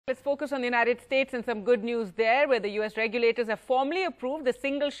Let's focus on the United States and some good news there, where the U.S. regulators have formally approved the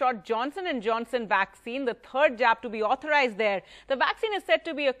single-shot Johnson & Johnson vaccine, the third jab to be authorized there. The vaccine is said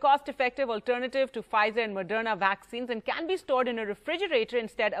to be a cost-effective alternative to Pfizer and Moderna vaccines and can be stored in a refrigerator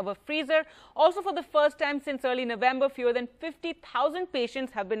instead of a freezer. Also, for the first time since early November, fewer than 50,000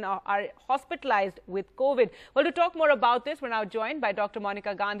 patients have been are hospitalized with COVID. Well, to talk more about this, we're now joined by Dr.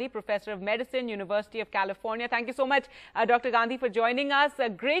 Monica Gandhi, Professor of Medicine, University of California. Thank you so much, Dr. Gandhi, for joining us.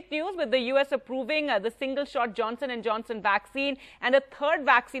 Great news with the U.S. approving the single-shot Johnson & Johnson vaccine and a third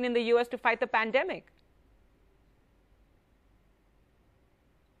vaccine in the U.S. to fight the pandemic.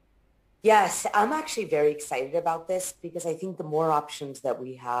 Yes, I'm actually very excited about this because I think the more options that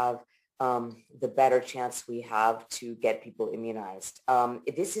we have, the better chance we have to get people immunized.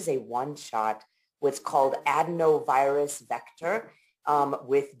 This is a one-shot, what's called adenovirus vector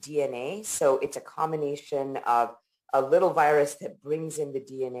with DNA. So it's a combination of a little virus that brings in the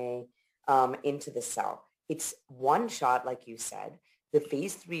DNA into the cell. It's one shot, like you said. The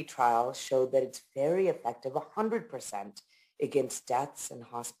phase 3 trial showed that it's very effective, 100% against deaths and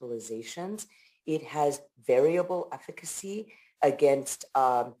hospitalizations. It has variable efficacy against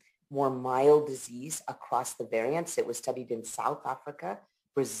more mild disease across the variants. It was studied in South Africa,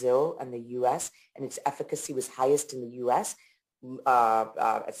 Brazil, and the U.S., and its efficacy was highest in the U.S.,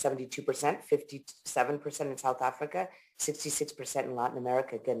 at 72%, 57% in South Africa, 66% in Latin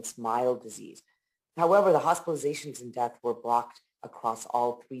America against mild disease. However, the hospitalizations and death were blocked across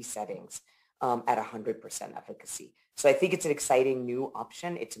all three settings at 100% efficacy. So I think it's an exciting new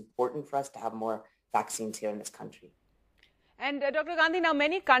option. It's important for us to have more vaccines here in this country. And Dr. Gandhi, now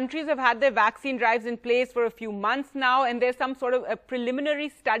many countries have had their vaccine drives in place for a few months now, and there's some sort of preliminary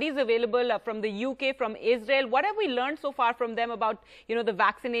studies available from the UK, from Israel. What have we learned so far from them about, the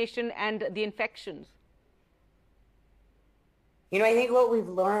vaccination and the infections? I think what we've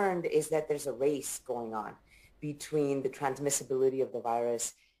learned is that there's a race going on between the transmissibility of the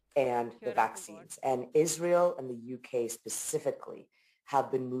virus and the vaccines. And Israel and the UK specifically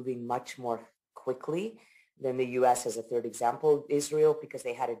have been moving much more quickly than the U.S. as a third example. Israel, because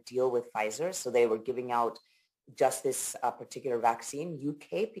they had a deal with Pfizer, so they were giving out just this particular vaccine.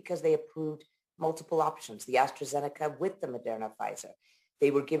 UK, because they approved multiple options, the AstraZeneca with the Moderna Pfizer. They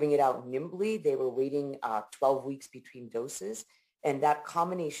were giving it out nimbly. They were waiting 12 weeks between doses. And that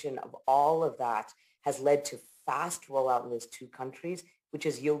combination of all of that has led to fast rollout in those two countries, which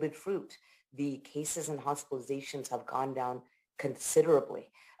has yielded fruit. The cases and hospitalizations have gone down considerably.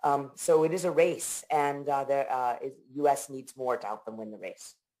 So it is a race, and the U.S. needs more to help them win the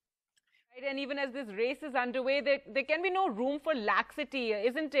race. Right, and even as this race is underway, there can be no room for laxity,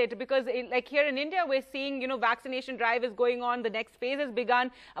 isn't it? Because like here in India, we're seeing, vaccination drive is going on, the next phase has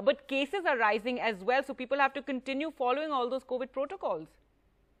begun, but cases are rising as well. So people have to continue following all those COVID protocols.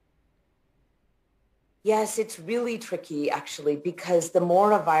 Yes, it's really tricky, actually, because the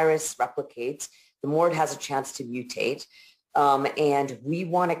more a virus replicates, the more it has a chance to mutate. And we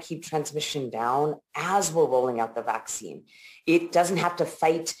want to keep transmission down as we're rolling out the vaccine. It doesn't have to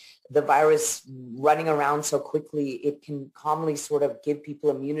fight the virus running around so quickly. It can calmly sort of give people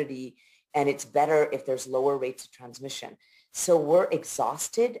immunity, and it's better if there's lower rates of transmission. So we're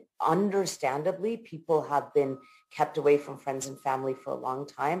exhausted. Understandably, people have been kept away from friends and family for a long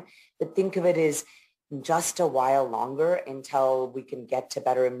time. But think of it as just a while longer until we can get to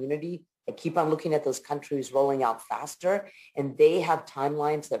better immunity. I keep on looking at those countries rolling out faster, and they have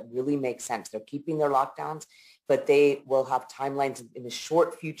timelines that really make sense. They're keeping their lockdowns, but they will have timelines in the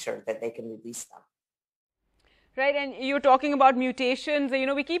short future that they can release them. Right, and you're talking about mutations.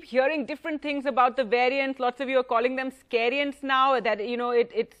 We keep hearing different things about the variants. Lots of you are calling them scariants now, that,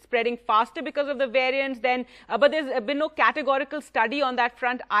 it's spreading faster because of the variants. But there's been no categorical study on that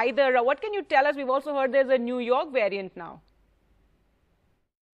front either. What can you tell us? We've also heard there's a New York variant now.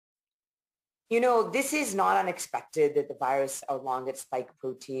 This is not unexpected that the virus along its spike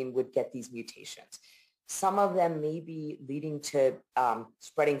protein would get these mutations. Some of them may be leading to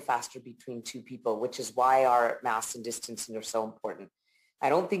spreading faster between two people, which is why our masks and distancing are so important. I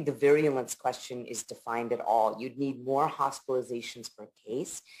don't think the virulence question is defined at all. You'd need more hospitalizations per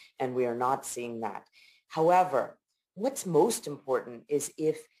case, and we are not seeing that. However, what's most important is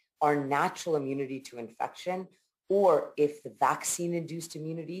if our natural immunity to infection, or if the vaccine-induced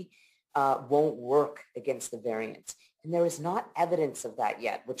immunity won't work against the variants. And there is not evidence of that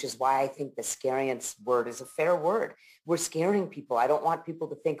yet, which is why I think the scariants word is a fair word. We're scaring people. I don't want people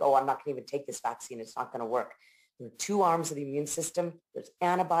to think, oh, I'm not going to even take this vaccine. It's not going to work. There are two arms of the immune system. There's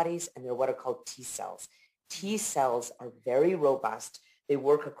antibodies, and there are what are called T cells. T cells are very robust. They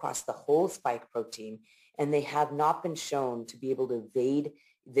work across the whole spike protein, and they have not been shown to be able to evade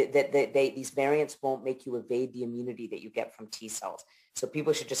these variants won't make you evade the immunity that you get from T cells. So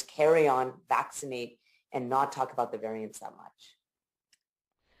people should just carry on, vaccinate, and not talk about the variants that much.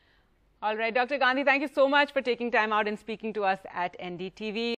 All right, Dr. Gandhi, thank you so much for taking time out and speaking to us at NDTV.